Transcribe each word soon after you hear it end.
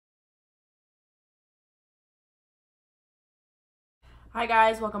Hi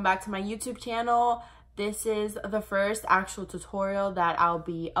guys, welcome back to my YouTube channel. This is the first actual tutorial that I'll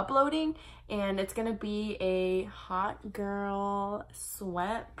be uploading, and it's gonna be a hot girl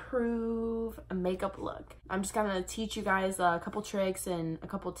sweat-proof makeup look. I'm just gonna teach you guys a couple tricks and a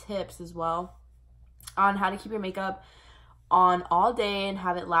couple tips as well on how to keep your makeup on all day and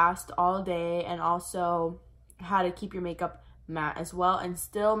have it last all day, and also how to keep your makeup matte as well and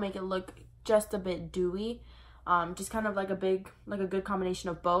still make it look just a bit dewy. Just kind of like a good combination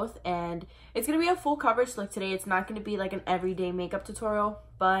of both. And it's gonna be a full coverage look today. It's not gonna be like an everyday makeup tutorial,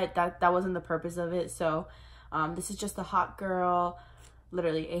 but that wasn't the purpose of it. So this is just a hot girl,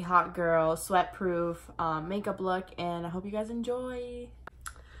 literally a hot girl sweat proof makeup look, and I hope you guys enjoy.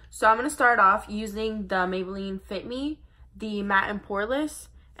 So I'm gonna start off using the Maybelline Fit Me, the matte and poreless,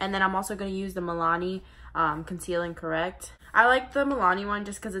 and then I'm also gonna use the Milani Conceal and Correct. I like the Milani one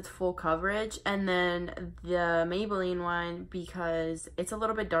just because it's full coverage, and then the Maybelline one because it's a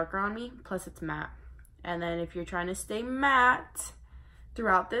little bit darker on me, plus it's matte. And then if you're trying to stay matte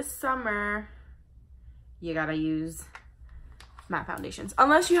throughout this summer, you gotta use matte foundations.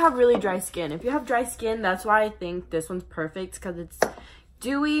 Unless you have really dry skin. If you have dry skin, that's why I think this one's perfect, because it's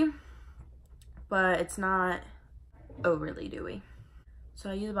dewy, but it's not overly dewy. So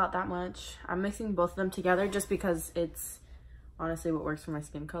I use about that much. I'm mixing both of them together just because it's honestly what works for my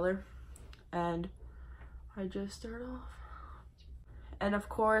skin color. And I just start off. And of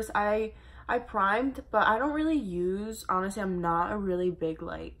course I primed, but I don't really use, honestly, I'm not a really big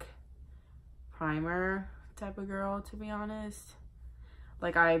like primer type of girl, to be honest.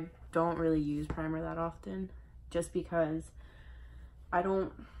 Like, I don't really use primer that often just because I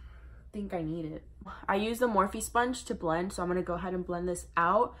don't think I need it. I use the Morphe sponge to blend, so I'm gonna go ahead and blend this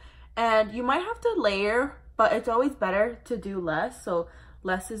out. And you might have to layer, but it's always better to do less. So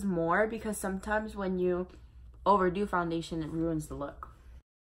less is more, because sometimes when you overdo foundation, it ruins the look.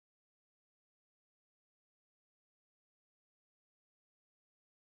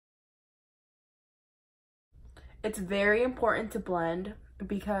 It's very important to blend,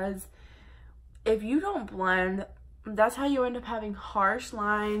 because if you don't blend, that's how you end up having harsh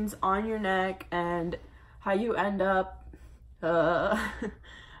lines on your neck, and how you end up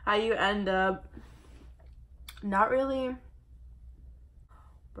not really,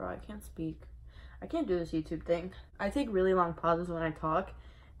 bro, I can't speak. I can't do this YouTube thing. I take really long pauses when I talk.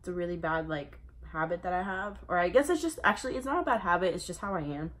 It's a really bad like habit that I have, or I guess it's just, actually it's not a bad habit, it's just how I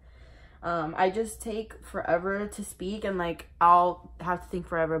am. I just take forever to speak, and like I'll have to think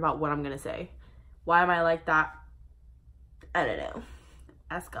forever about what I'm gonna say. Why am I like that? I don't know.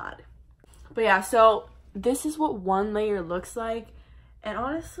 Ask God. But yeah, so this is what one layer looks like, and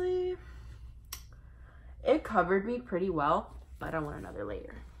honestly it covered me pretty well, but I want another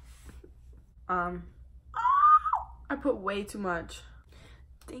layer. I put way too much.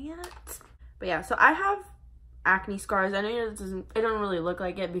 Dang it. But yeah, so I have acne scars. I know it doesn't really look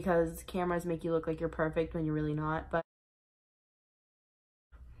like it because cameras make you look like you're perfect when you're really not. But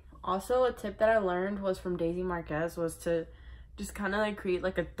also a tip that I learned was from Daisy Marquez was to just kind of like create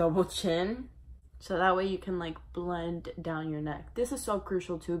like a double chin, so that way you can like blend down your neck. This is so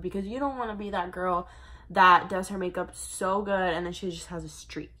crucial too, because you don't want to be that girl that does her makeup so good and then she just has a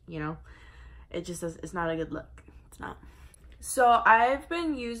streak, you know? It just does, it's not a good look. It's not. So I've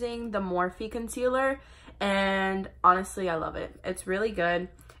been using the Morphe concealer, and honestly I love it. It's really good.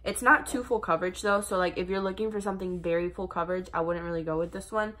 It's not too full coverage though, so like if you're looking for something very full coverage, I wouldn't really go with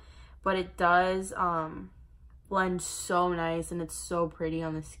this one, but it does blend so nice, and it's so pretty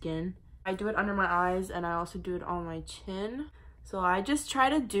on the skin. I do it under my eyes, and I also do it on my chin. So I just try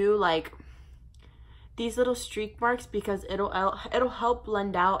to do like these little streak marks, because it'll help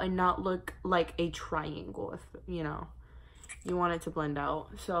blend out and not look like a triangle, if you know you want it to blend out.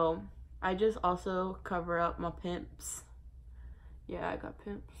 So I just also cover up my pimps. Yeah, I got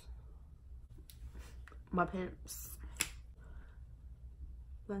pimps. My pimps.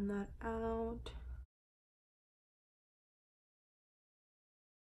 Blend that out.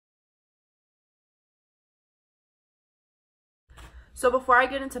 So before I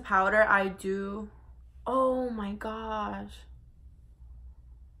get into powder, I do, oh my gosh,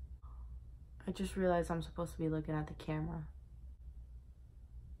 I just realized I'm supposed to be looking at the camera.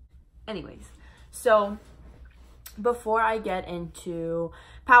 Anyways, so before I get into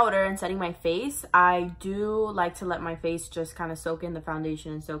powder and setting my face, I do like to let my face just kind of soak in the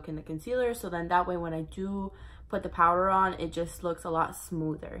foundation and soak in the concealer, so then that way when I do put the powder on, it just looks a lot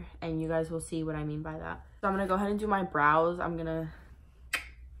smoother, and you guys will see what I mean by that. So I'm gonna go ahead and do my brows. I'm gonna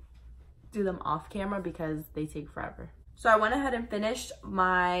do them off camera because they take forever. So I went ahead and finished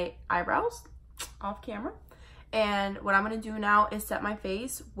my eyebrows off camera, And what I'm going to do now is set my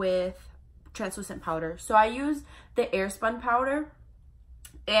face with translucent powder. So I use the Airspun powder,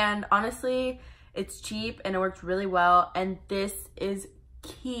 and honestly, it's cheap and it works really well. And this is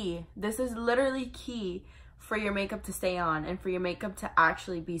key. This is literally key for your makeup to stay on and for your makeup to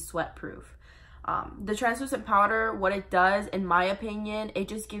actually be sweat proof. The translucent powder, what it does, in my opinion, it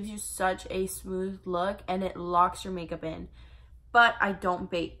just gives you such a smooth look and it locks your makeup in. But I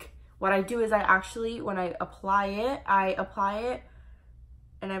don't bake. What I do is I actually, when I apply it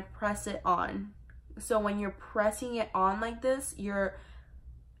and I press it on. So when you're pressing it on like this, you're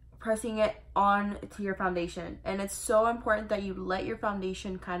pressing it on to your foundation. And it's so important that you let your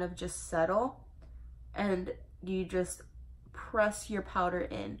foundation kind of just settle and you just press your powder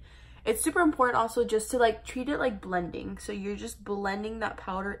in. It's super important also just to like treat it like blending. So you're just blending that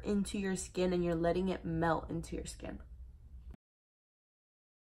powder into your skin and you're letting it melt into your skin.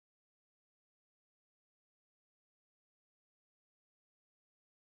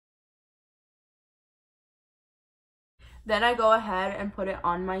 Then I go ahead and put it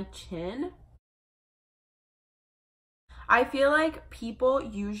on my chin. I feel like people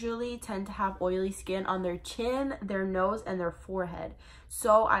usually tend to have oily skin on their chin, their nose, and their forehead.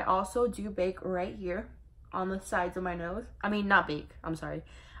 So I also do bake right here on the sides of my nose. I mean, not bake, I'm sorry.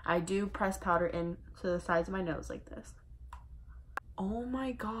 I do press powder in to the sides of my nose like this. Oh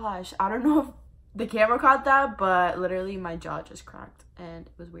my gosh, I don't know if the camera caught that, but literally my jaw just cracked and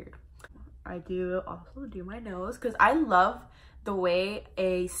it was weird. I do also do my nose because I love the way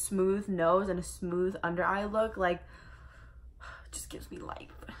a smooth nose and a smooth under eye look, like, just gives me life.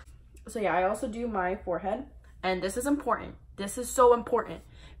 So yeah, I also do my forehead, and this is important. This is so important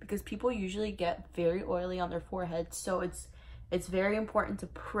because people usually get very oily on their forehead, so it's very important to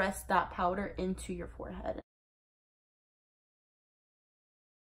press that powder into your forehead.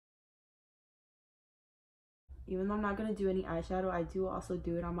 Even though I'm not gonna do any eyeshadow, I do also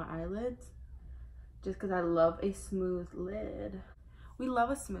do it on my eyelids just because I love a smooth lid. We love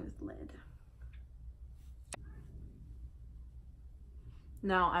a smooth lid.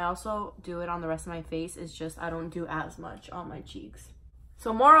 Now, I also do it on the rest of my face. It's just I don't do as much on my cheeks.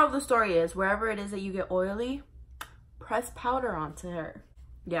 So moral of the story is, wherever it is that you get oily, press powder onto her.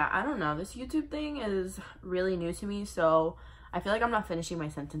 Yeah, I don't know. This YouTube thing is really new to me, so I feel like I'm not finishing my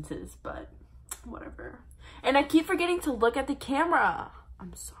sentences, but whatever. And I keep forgetting to look at the camera.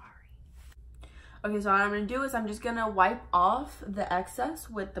 I'm sorry. Okay, so what I'm going to do is I'm just going to wipe off the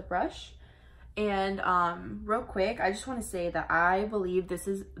excess with the brush. And real quick, I just want to say that I believe this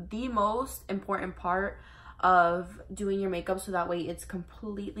is the most important part of doing your makeup, so that way it's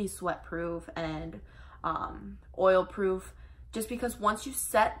completely sweat proof and oil proof, just because once you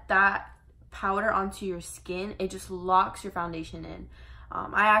set that powder onto your skin, it just locks your foundation in.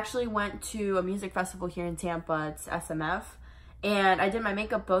 I actually went to a music festival here in Tampa. It's SMF, and I did my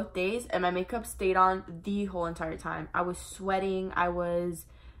makeup both days, and my makeup stayed on the whole entire time. I was sweating. I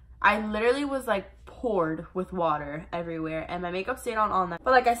literally was like poured with water everywhere, and my makeup stayed on all night.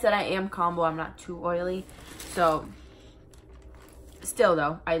 But like I said, I am combo. I'm not too oily. So still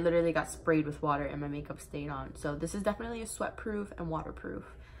though, I literally got sprayed with water and my makeup stayed on. So this is definitely a sweat proof and waterproof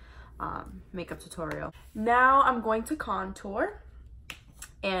makeup tutorial. Now I'm going to contour,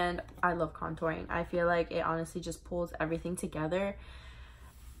 and I love contouring. I feel like it honestly just pulls everything together.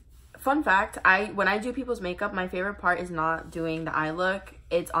 Fun fact, when I do people's makeup, my favorite part is not doing the eye look.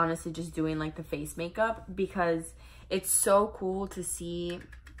 It's honestly just doing like the face makeup, because it's so cool to see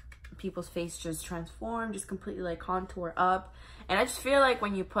people's face just transform, just completely like contour up. And I just feel like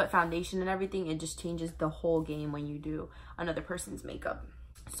when you put foundation and everything, it just changes the whole game when you do another person's makeup.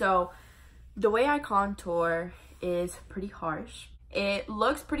 So the way I contour is pretty harsh. It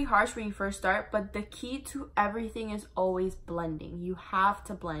looks pretty harsh when you first start, but the key to everything is always blending. You have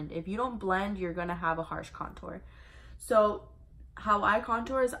to blend. If you don't blend, you're gonna have a harsh contour. So how I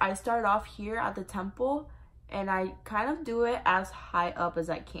contour is I start off here at the temple, and I kind of do it as high up as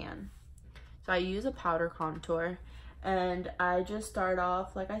I can. So I use a powder contour, and I just start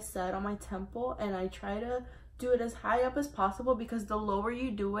off, like I said, on my temple, and I try to do it as high up as possible, because the lower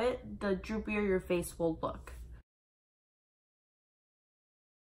you do it, the droopier your face will look.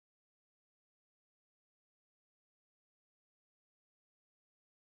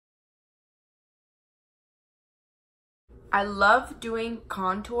 I love doing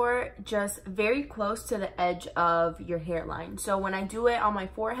contour just very close to the edge of your hairline. So when I do it on my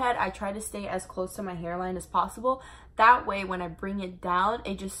forehead, I try to stay as close to my hairline as possible. That way, when I bring it down,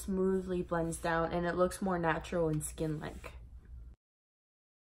 it just smoothly blends down and it looks more natural and skin-like.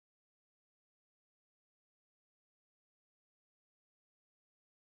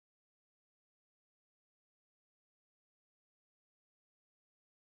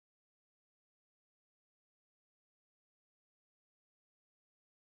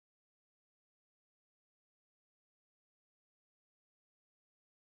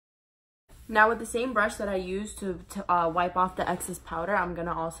 Now with the same brush that I used to wipe off the excess powder, I'm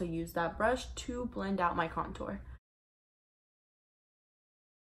gonna also use that brush to blend out my contour.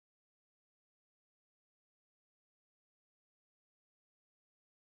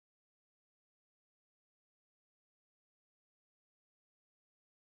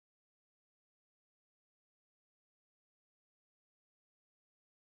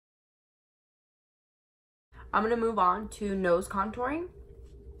 I'm gonna move on to nose contouring.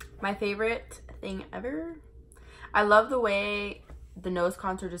 My favorite thing ever. I love the way the nose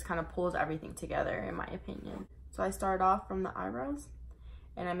contour just kind of pulls everything together, in my opinion. So I start off from the eyebrows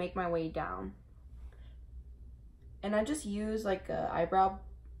and I make my way down. And I just use like a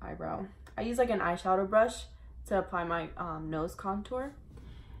I use like an eyeshadow brush to apply my nose contour.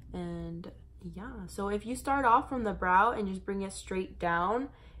 And yeah, so if you start off from the brow and just bring it straight down,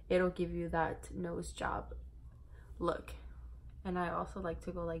 it'll give you that nose job look. And I also like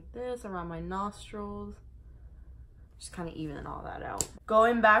to go like this around my nostrils, just kind of even all that out.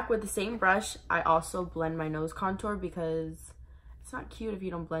 Going back with the same brush, I also blend my nose contour because it's not cute if you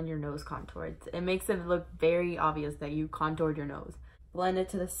don't blend your nose contour. It makes it look very obvious that you contoured your nose. Blend it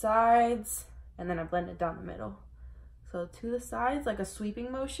to the sides, and then I blend it down the middle. So to the sides, like a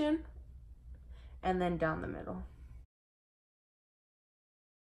sweeping motion, and then down the middle.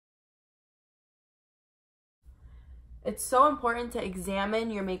 It's so important to examine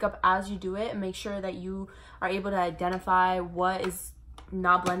your makeup as you do it and make sure that you are able to identify what is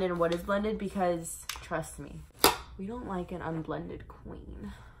not blended and what is blended, because trust me, we don't like an unblended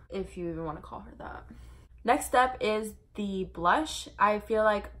queen, if you even want to call her that. Next step is the blush. I feel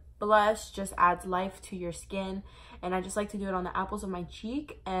like blush just adds life to your skin, and I just like to do it on the apples of my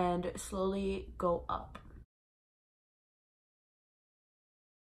cheek and slowly go up.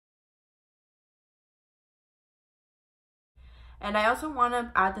 And I also want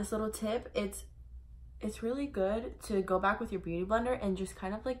to add this little tip. It's really good to go back with your beauty blender and just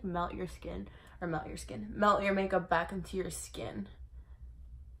kind of like melt your makeup back into your skin.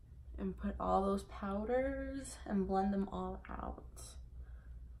 And put all those powders and blend them all out.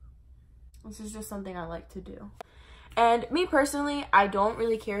 This is just something I like to do. And me personally, I don't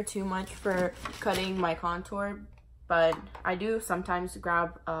really care too much for cutting my contour, but I do sometimes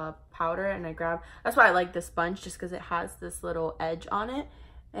grab powder, and that's why I like this sponge, just because it has this little edge on it.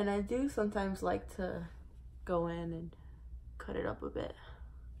 And I do sometimes like to go in and cut it up a bit.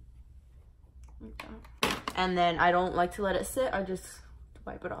 Like that. And then I don't like to let it sit, I just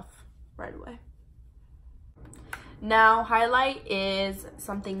wipe it off right away. Now, highlight is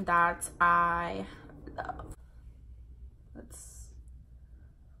something that I love. Let's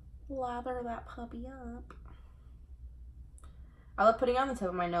lather that puppy up. I love putting it on the tip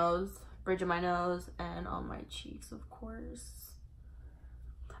of my nose, bridge of my nose, and on my cheeks, of course.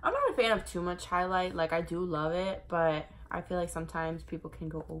 I'm not a fan of too much highlight. Like, I do love it, but I feel like sometimes people can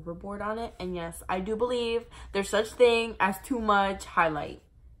go overboard on it. And yes, I do believe there's such thing as too much highlight.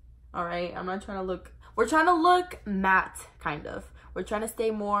 All right, I'm not trying to look, we're trying to look matte, kind of. We're trying to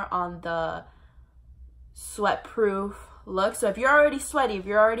stay more on the sweat-proof look. So if you're already sweaty, if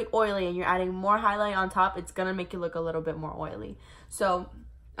you're already oily, and you're adding more highlight on top, it's gonna make you look a little bit more oily. So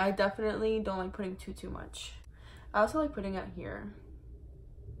I definitely don't like putting too much. I also like putting it here.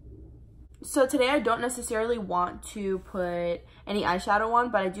 So today I don't necessarily want to put any eyeshadow on,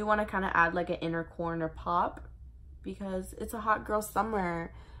 but I do want to kind of add like an inner corner pop, because it's a hot girl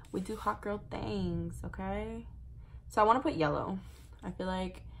summer. We do hot girl things, okay? So I want to put yellow. I feel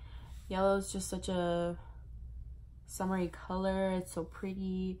like yellow is just such a summery color. It's so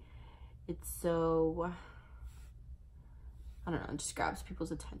pretty. It's so, I don't know, it just grabs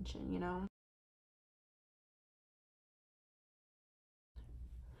people's attention, you know?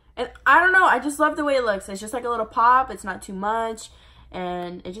 And I don't know, I just love the way it looks. It's just like a little pop. It's not too much,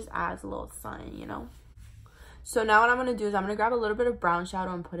 and it just adds a little sun, you know? So now what I'm going to do is I'm going to grab a little bit of brown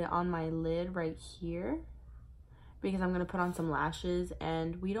shadow and put it on my lid right here, because I'm going to put on some lashes,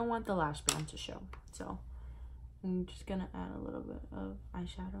 and we don't want the lash band to show. So I'm just going to add a little bit of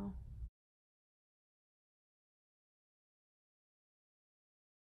eyeshadow.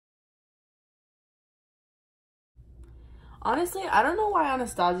 Honestly, I don't know why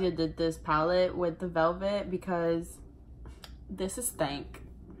Anastasia did this palette with the velvet, because this is stank.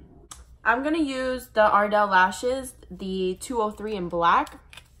 I'm going to use the Ardell lashes, the 203 in black.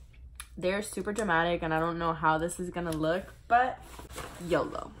 They're super dramatic, and I don't know how this is going to look, but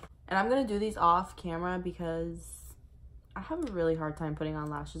YOLO. And I'm going to do these off camera because I have a really hard time putting on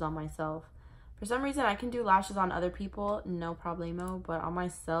lashes on myself. For some reason, I can do lashes on other people, no problemo, but on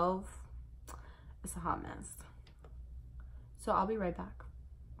myself, it's a hot mess. So I'll be right back.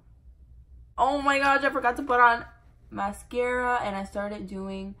 Oh my gosh, I forgot to put on mascara, and I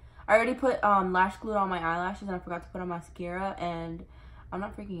already put lash glue on my eyelashes, and I forgot to put on mascara, and I'm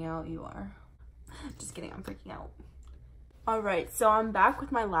not freaking out. You are. Just kidding, I'm freaking out. All right, so I'm back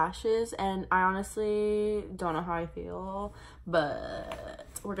with my lashes, and I honestly don't know how I feel, but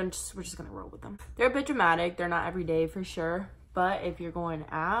we're just gonna roll with them. They're a bit dramatic. They're not every day for sure, but if you're going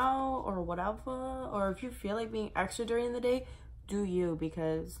out or whatever, or if you feel like being extra during the day, do you,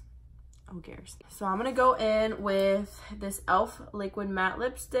 because who cares? So I'm gonna go in with this e.l.f. liquid matte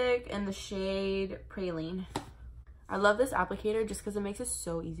lipstick in the shade Praline. I love this applicator just because it makes it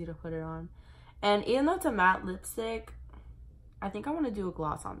so easy to put it on. And even though it's a matte lipstick, I think I want to do a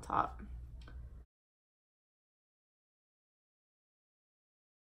gloss on top.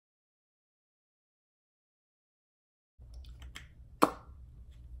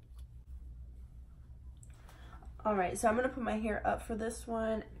 All right, so I'm gonna put my hair up for this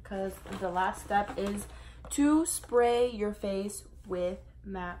one because the last step is to spray your face with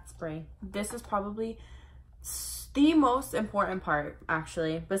matte spray. This is probably the most important part,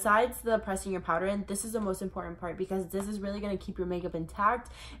 actually. Besides the pressing your powder in, this is the most important part because this is really going to keep your makeup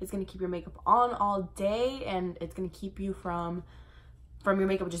intact. It's going to keep your makeup on all day, and it's going to keep you from your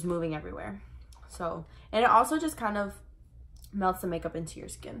makeup just moving everywhere. So, and it also just kind of melts the makeup into your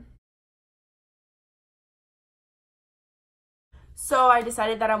skin. So I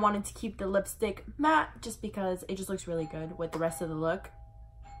decided that I wanted to keep the lipstick matte just because it just looks really good with the rest of the look.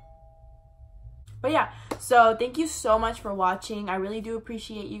 But yeah, so thank you so much for watching. I really do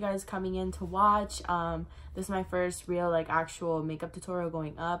appreciate you guys coming in to watch. This is my first real like actual makeup tutorial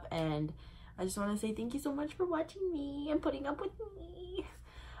going up, and I just want to say thank you so much for watching me and putting up with me.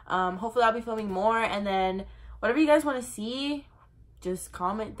 Hopefully I'll be filming more, and then whatever you guys want to see, just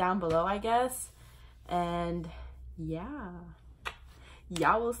comment down below, I guess. And yeah,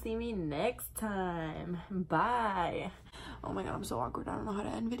 y'all will see me next time. Bye. Oh my god, I'm so awkward. I don't know how to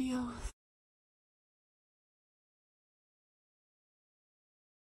end videos.